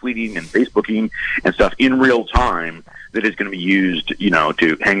live tweeting and Facebooking and stuff in real time that is going to be used,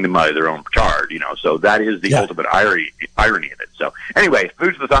 to hang them out of their own charge, So that is the ultimate irony of it. So anyway,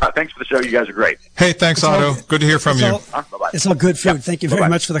 food for thought. Thanks for the show. You guys are great. Hey, thanks, Otto. Good to hear from you. Bye-bye. It's all good food. Thank you very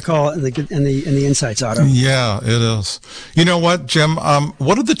much for the call and the insights, Otto. Yeah, it is. You know what, Jim?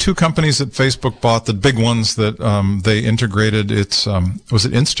 What are the two companies that Facebook bought, the big ones that they integrated? It's was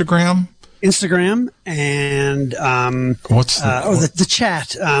it Instagram? Instagram and what's the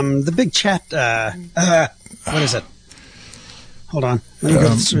chat, the big chat. What is it? Hold on. Let me go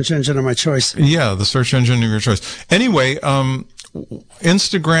to the search engine of my choice. Yeah, the search engine of your choice. Anyway,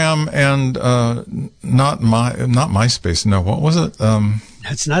 Instagram and not MySpace. No, what was it?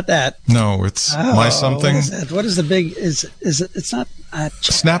 It's not that. No, it's My Something. What is the big? Is it? It's not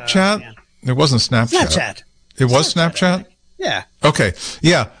Snapchat. It wasn't Snapchat. Snapchat. It was Snapchat. Yeah. Okay.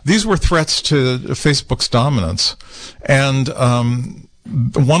 Yeah, these were threats to Facebook's dominance, and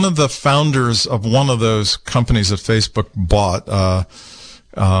one of the founders of one of those companies that Facebook bought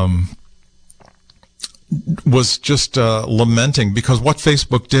was just lamenting, because what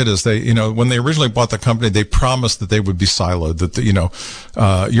Facebook did is they, when they originally bought the company, they promised that they would be siloed, that,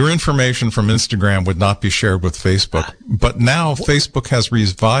 your information from Instagram would not be shared with Facebook. But now Facebook has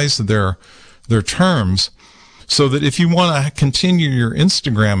revised their terms so that if you want to continue your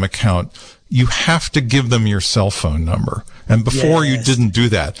Instagram account, you have to give them your cell phone number. And before you didn't do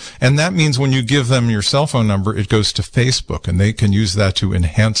that. And that means when you give them your cell phone number, it goes to Facebook, and they can use that to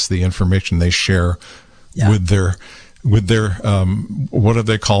enhance the information they share with their what do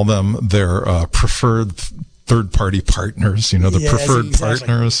they call them? Their preferred third-party partners, the preferred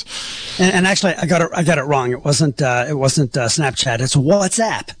partners. And actually, I got it wrong. It wasn't Snapchat. It's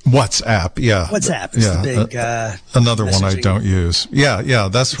WhatsApp. WhatsApp, yeah. WhatsApp is the big another messaging one I don't use. Yeah,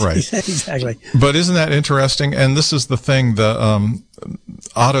 that's right. Exactly. But isn't that interesting? And this is the thing,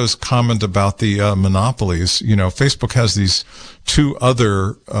 Otto's comment about the monopolies. Facebook has these two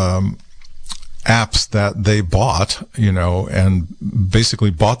other apps that they bought, and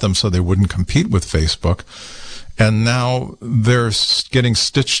basically bought them so they wouldn't compete with Facebook. And now they're getting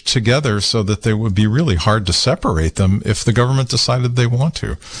stitched together so that they would be really hard to separate them if the government decided they want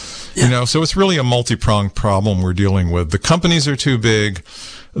to. So it's really a multi-pronged problem we're dealing with. The companies are too big.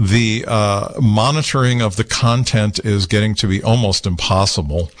 The monitoring of the content is getting to be almost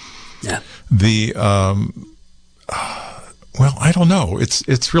impossible. Yeah. Well, I don't know.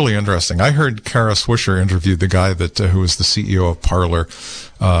 It's really interesting. I heard Kara Swisher interview the guy who was the CEO of Parler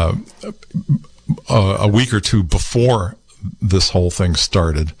a week or two before this whole thing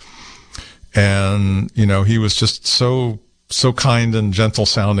started, and he was just so so kind and gentle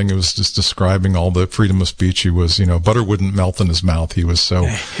sounding. It was just describing all the freedom of speech. He was, butter wouldn't melt in his mouth. He was so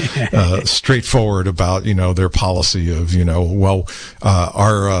straightforward about, their policy of,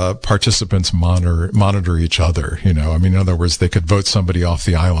 our participants monitor each other. In other words, they could vote somebody off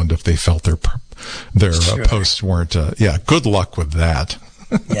the island if they felt their posts weren't. Good luck with that.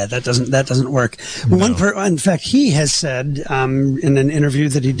 Yeah, that doesn't work. No. In fact, he has said in an interview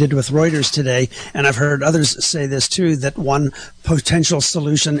that he did with Reuters today, and I've heard others say this too, that one potential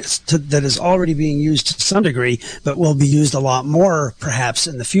solution that is already being used to some degree, but will be used a lot more perhaps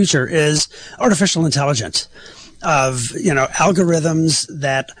in the future, is artificial intelligence. Of algorithms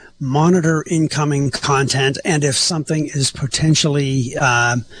that monitor incoming content, and if something is potentially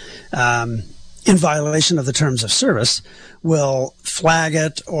in violation of the terms of service, will flag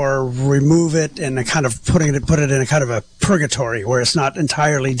it or remove it and put it in a kind of a purgatory where it's not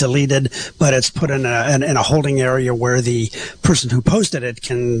entirely deleted, but it's put in a holding area where the person who posted it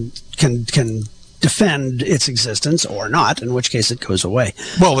can defend its existence or not, in which case it goes away.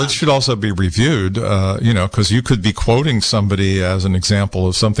 Well, it should also be reviewed, because you could be quoting somebody as an example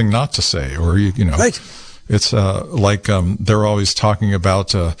of something not to say, or Right. It's they're always talking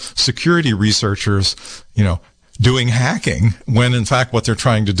about security researchers, doing hacking, when in fact what they're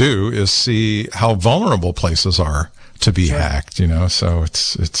trying to do is see how vulnerable places are to be hacked. So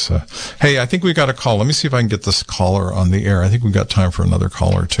it's hey, I think we got a call. Let me see if I can get this caller on the air. I think we've got time for another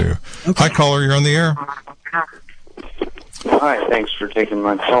caller too. Okay. Hi, caller, you're on the air. Hi, thanks for taking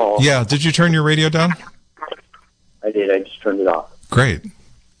my call. Yeah, did you turn your radio down? I did. I just turned it off. Great.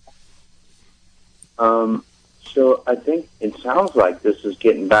 So I think it sounds like this is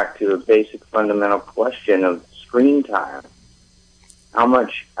getting back to a basic fundamental question of screen time. How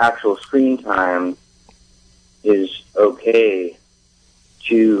much actual screen time is okay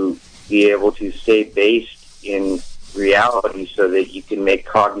to be able to stay based in reality so that you can make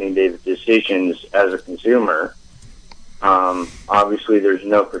cognitive decisions as a consumer? Obviously, there's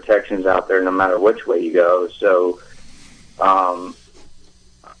no protections out there no matter which way you go. So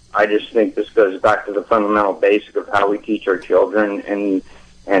I just think this goes back to the fundamental basic of how we teach our children and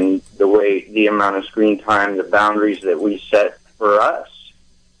the amount of screen time, the boundaries that we set for us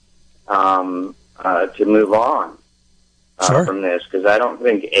to move on from this. Because I don't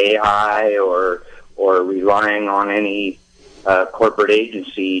think AI or relying on any corporate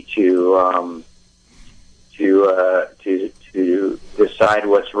agency to decide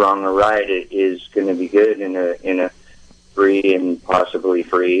what's wrong or right is going to be good in a free and possibly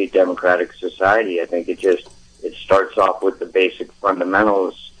free democratic society. I think it starts off with the basic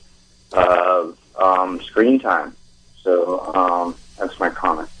fundamentals of screen time. So that's my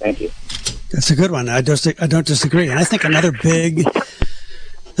comment. Thank you. That's a good one. I don't disagree. And I think another big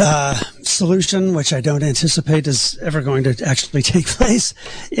solution, which I don't anticipate is ever going to actually take place,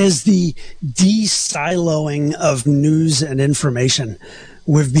 is the de-siloing of news and information.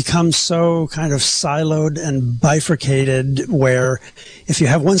 We've become so kind of siloed and bifurcated where if you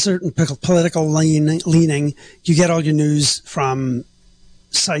have one certain political leaning, you get all your news from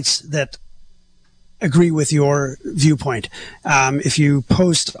sites that agree with your viewpoint. If you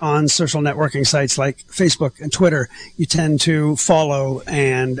post on social networking sites like Facebook and Twitter, you tend to follow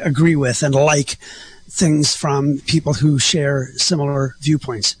and agree with and like things from people who share similar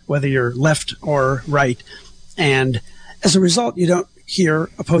viewpoints, whether you're left or right. And as a result, you don't hear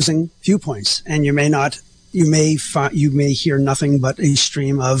opposing viewpoints, and you may hear nothing but a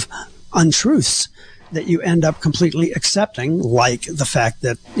stream of untruths that you end up completely accepting, like the fact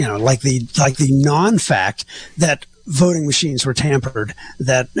that, like the non-fact that voting machines were tampered,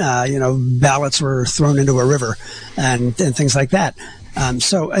 that, ballots were thrown into a river and things like that.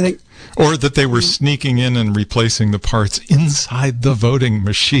 So I think, or that they were sneaking in and replacing the parts inside the voting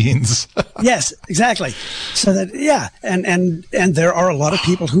machines. Yes, exactly. So that, and there are a lot of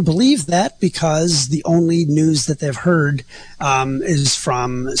people who believe that because the only news that they've heard is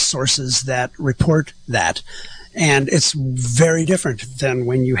from sources that report that. And it's very different than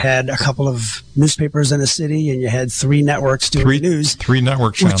when you had a couple of newspapers in a city and you had three networks doing news. Three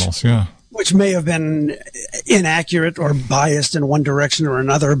network channels, which may have been inaccurate or biased in one direction or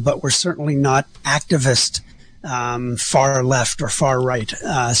another, but were certainly not activist, far left or far right.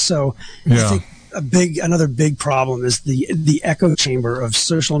 I think another big problem is the echo chamber of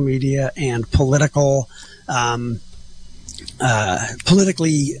social media and politically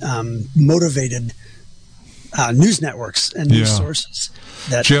motivated news networks and news sources.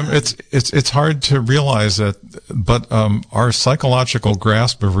 Jim, it's hard to realize that, but our psychological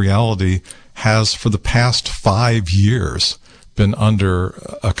grasp of reality has, for the past 5 years, been under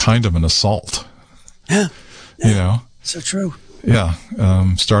a kind of an assault. Yeah. So true. Yeah,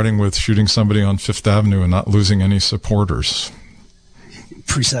 starting with shooting somebody on Fifth Avenue and not losing any supporters.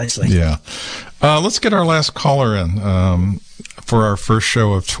 Precisely. Yeah. Let's get our last caller in for our first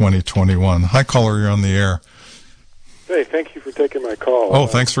show of 2021. Hi, caller, you're on the air. Hey, thank you for taking my call. Oh,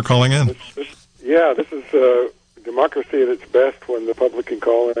 thanks for calling in. This is democracy at its best when the public can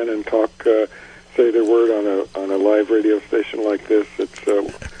call in and talk, say their word on a live radio station like this. It's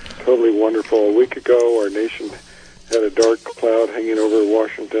totally wonderful. A week ago, our nation had a dark cloud hanging over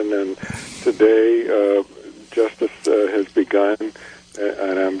Washington, and today justice has begun,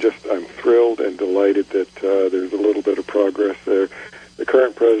 and I'm thrilled and delighted that there's a little bit of progress there. The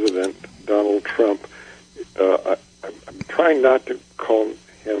current president, Donald Trump, I'm trying not to call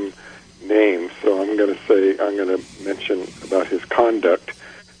him names, so I'm going to mention about his conduct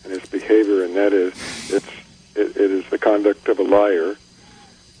and his behavior, and that is, it is the conduct of a liar,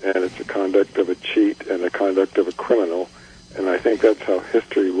 and it's the conduct of a cheat, and the conduct of a criminal, and I think that's how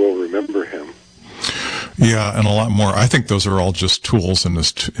history will remember him. Yeah, and a lot more. I think those are all just tools in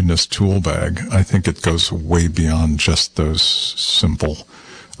this tool bag. I think it goes way beyond just those simple,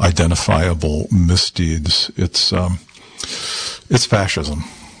 identifiable misdeeds. It's fascism.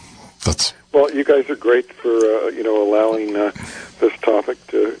 Well, you guys are great for allowing this topic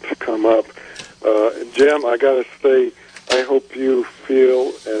to come up. Jim, I got to say, I hope you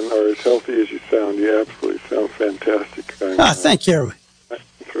feel and are as healthy as you sound. You absolutely sound fantastic. Thank you. I'm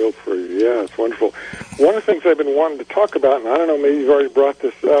thrilled for you. Yeah, it's wonderful. One of the things I've been wanting to talk about, and I don't know, maybe you've already brought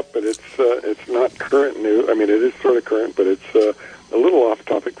this up, but it's not current news. I mean, it is sort of current, but it's a little off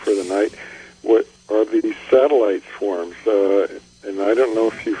topic for the night. What are these satellite swarms? And I don't know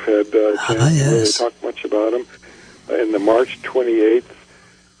if you've had a chance to really talk much about them. In the March 28th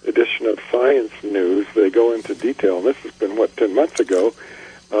edition of Science News, they go into detail. And this has been, 10 months ago.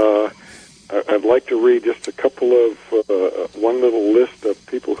 I'd like to read just a couple of, one little list of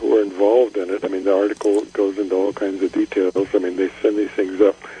people who are involved in it. I mean, the article goes into all kinds of details. I mean, they send these things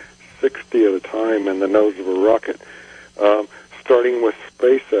up 60 at a time in the nose of a rocket. Starting with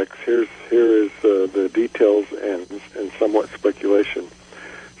SpaceX, here is the details and somewhat speculation.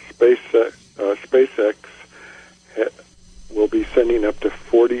 SpaceX will be sending up to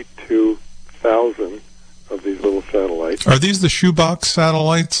 42,000 of these little satellites. Are these the shoebox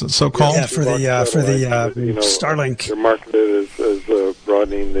satellites, so-called? Yeah, for the Starlink. They're marketed as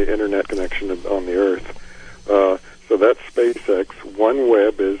broadening the internet connection on the Earth. So that's SpaceX.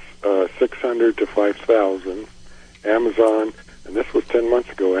 OneWeb is 600 to 5,000. Amazon, and this was 10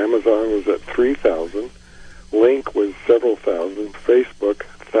 months ago, Amazon was at 3,000. Link was several thousand. Facebook,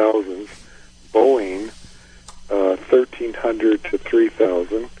 thousands. Boeing, 1,300 to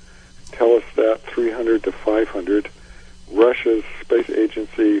 3,000. Telesat, 300 to 500. Russia's space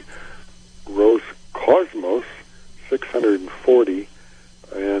agency, Roscosmos, 640.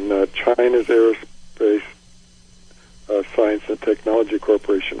 And China's Aerospace Science and Technology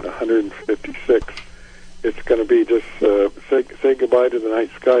Corporation, 156. It's going to be just say goodbye to the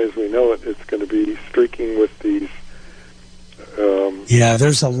night sky as we know it. It's going to be streaking with these.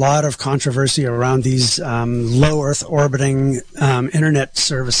 There's a lot of controversy around these low Earth orbiting internet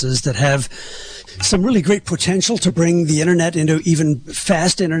services that have some really great potential to bring the internet into even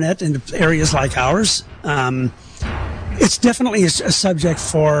fast internet into areas like ours. It's definitely a subject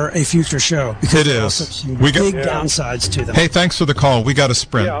for a future show. Because it is. Some big downsides to them. Hey, thanks for the call. We got to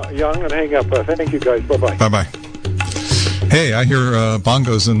sprint. Yeah, I'm going to hang up. Thank you, guys. Bye-bye. Bye-bye. Hey, I hear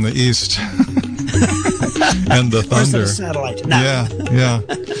bongos in the east. And the thunder. Where's the satellite? No. Yeah.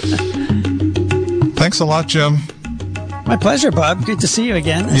 Thanks a lot, Jim. My pleasure, Bob. Good to see you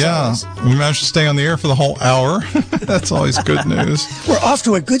again. Yeah, we managed to stay on the air for the whole hour. That's always good news. We're off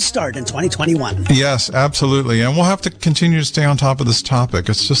to a good start in 2021. Yes, absolutely. And we'll have to continue to stay on top of this topic.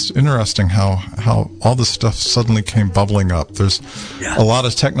 It's just interesting how all this stuff suddenly came bubbling up. There's a lot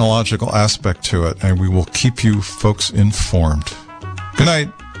of technological aspect to it, and we will keep you folks informed. Good night.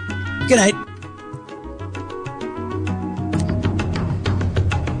 Good night.